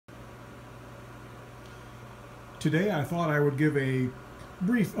Today I thought I would give a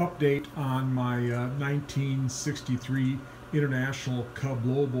brief update on my 1963 International Cub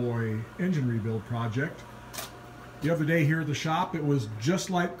Lowboy engine rebuild project. The other day here at the shop, it was just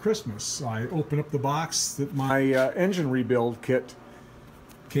like Christmas. I opened up the box that my engine rebuild kit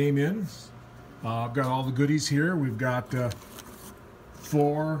came in. I've got all the goodies here. We've got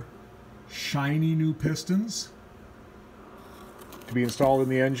 4 shiny new pistons to be installed in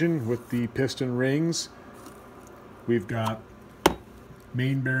the engine with the piston rings. We've got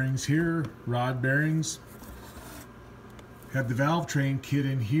main bearings here, rod bearings. Had the valve train kit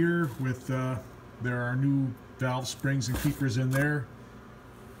in here with there are new valve springs and keepers in there.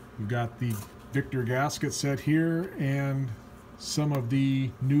 We've got the Victor gasket set here and some of the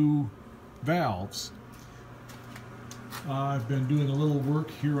new valves. I've been doing a little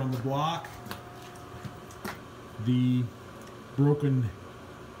work here on the block. The broken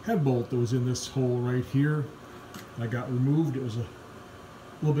head bolt that was in this hole right here, I got removed. It was a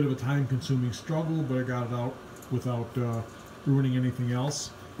little bit of a time-consuming struggle, but I got it out without ruining anything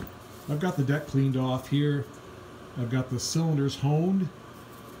else. I've got the deck cleaned off here. I've got the cylinders honed,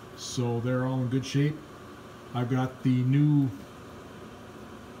 so they're all in good shape. I've got the new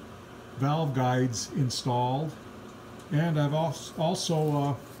valve guides installed, and I've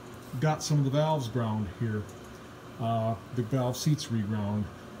also got some of the valves ground here. The valve seats reground.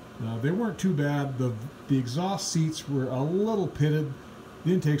 They weren't too bad. The exhaust seats were a little pitted.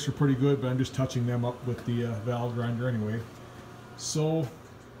 The intakes were pretty good, but I'm just touching them up with the valve grinder anyway. So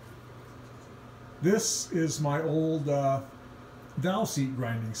this is my old valve seat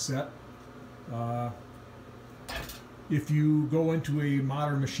grinding set. If you go into a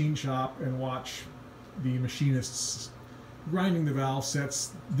modern machine shop and watch the machinists grinding the valve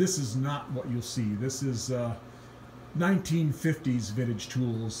sets, this is not what you'll see. This is 1950s vintage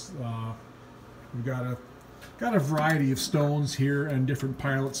tools. We've got a variety of stones here and different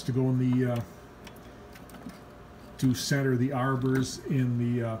pilots to go in the to center the arbors in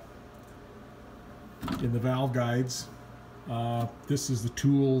the valve guides. This is the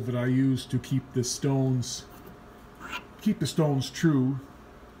tool that I use to keep the stones true,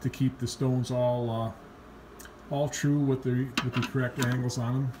 to keep the stones all true with the correct angles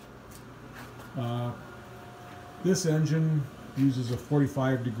on them. This engine uses a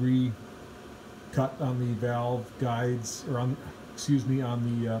 45-degree cut on the valve guides, or on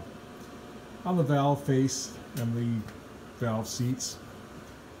the valve face and the valve seats.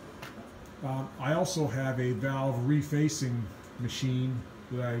 I also have a valve refacing machine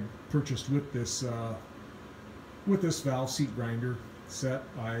that I purchased with this valve seat grinder set.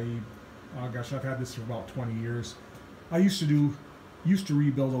 Oh gosh, I've had this for about 20 years. I used to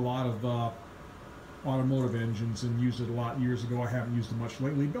rebuild a lot of automotive engines and used it a lot years ago. I haven't used it much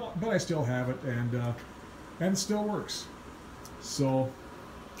lately, but I still have it, and it still works. So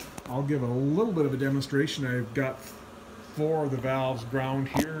I'll give a little bit of a demonstration. I've got 4 of the valves ground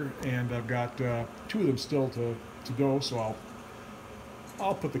here, and I've got 2 of them still to go. So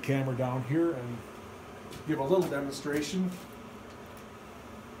I'll put the camera down here and give a little demonstration.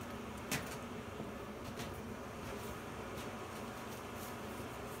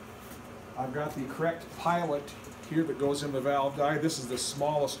 I've got the correct pilot here that goes in the valve guide. This is the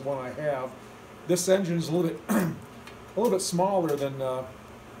smallest one I have. This engine is a little bit smaller than a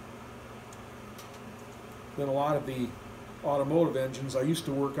lot of the automotive engines I used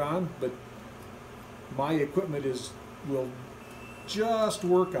to work on, but my equipment will just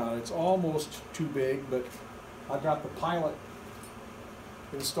work on it. It's almost too big, but I've got the pilot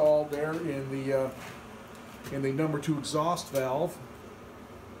installed there in the number 2 exhaust valve.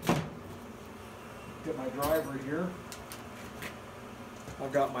 Get my driver here.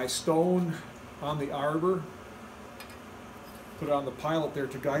 I've got my stone on the arbor. Put it on the pilot there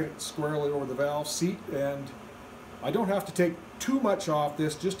to guide it squarely over the valve seat, and I don't have to take too much off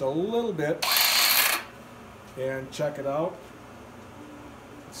this, just a little bit, and check it out.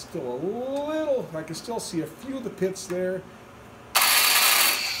 It's still a little, I can still see a few of the pits there.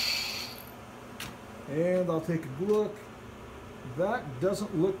 And I'll take a look. That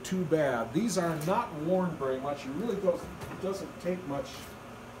doesn't look too bad. These are not worn very much. It doesn't take much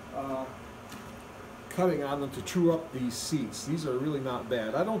cutting on them to true up these seats. These are really not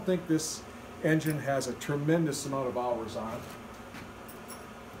bad. I don't think this engine has a tremendous amount of hours on it.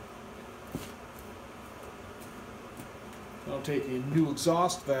 I'll take a new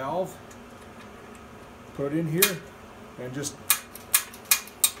exhaust valve, put it in here, and just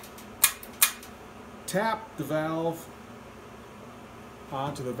tap the valve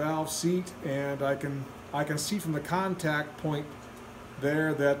onto the valve seat, and I can see from the contact point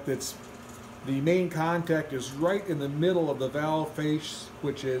there that it's The main contact is right in the middle of the valve face,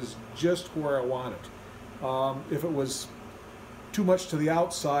 which is just where I want it. If it was too much to the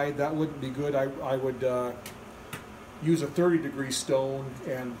outside, that wouldn't be good. I would use a 30-degree stone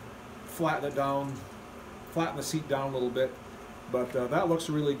and flatten it down, flatten the seat down a little bit. But that looks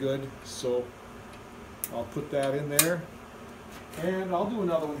really good, so I'll put that in there. And I'll do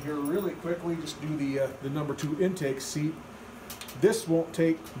another one here really quickly, just do the number 2 intake seat. This won't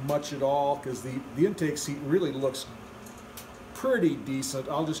take much at all because the intake seat really looks pretty decent.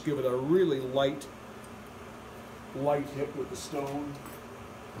 I'll just give it a really light hit with the stone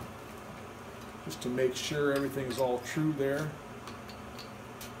just to make sure everything's all true there.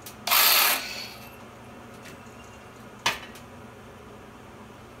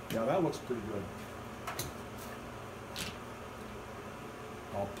 Yeah, that looks pretty good.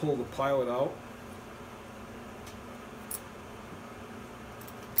 I'll pull the pilot out.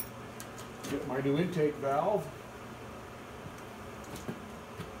 Get my new intake valve.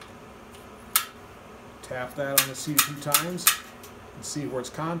 Tap that on the seat a few times and see where it's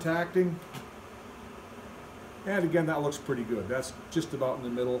contacting. And again, that looks pretty good. That's just about in the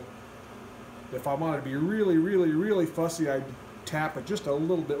middle. If I wanted to be really, really, really fussy, I'd tap it just a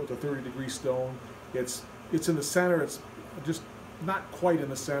little bit with a 30-degree stone. It's in the center. It's just not quite in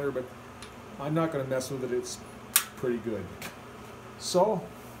the center, but I'm not going to mess with it. It's pretty good. So,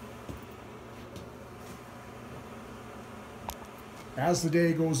 as the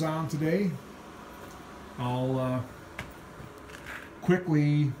day goes on today, I'll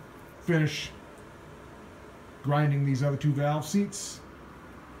quickly finish grinding these other 2 valve seats.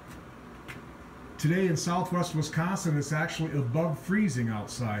 Today in southwest Wisconsin, it's actually above freezing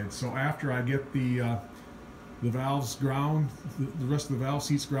outside. So after I get the valves ground, the rest of the valve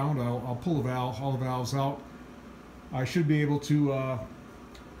seats ground, I'll pull all the valves out. I should be able to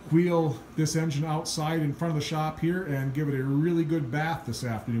wheel this engine outside in front of the shop here and give it a really good bath this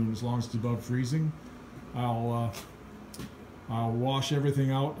afternoon, as long as it's above freezing. I'll wash everything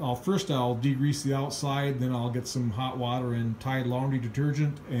out. First I'll degrease the outside, then I'll get some hot water and Tide laundry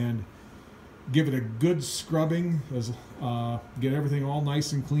detergent and give it a good scrubbing, get everything all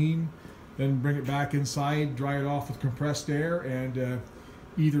nice and clean. Then bring it back inside, dry it off with compressed air, and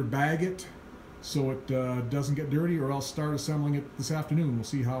either bag it so it doesn't get dirty, or else start assembling it this afternoon. We'll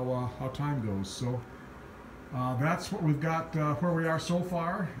see how time goes. So that's what we've got, where we are so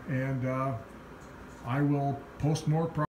far, and I will post more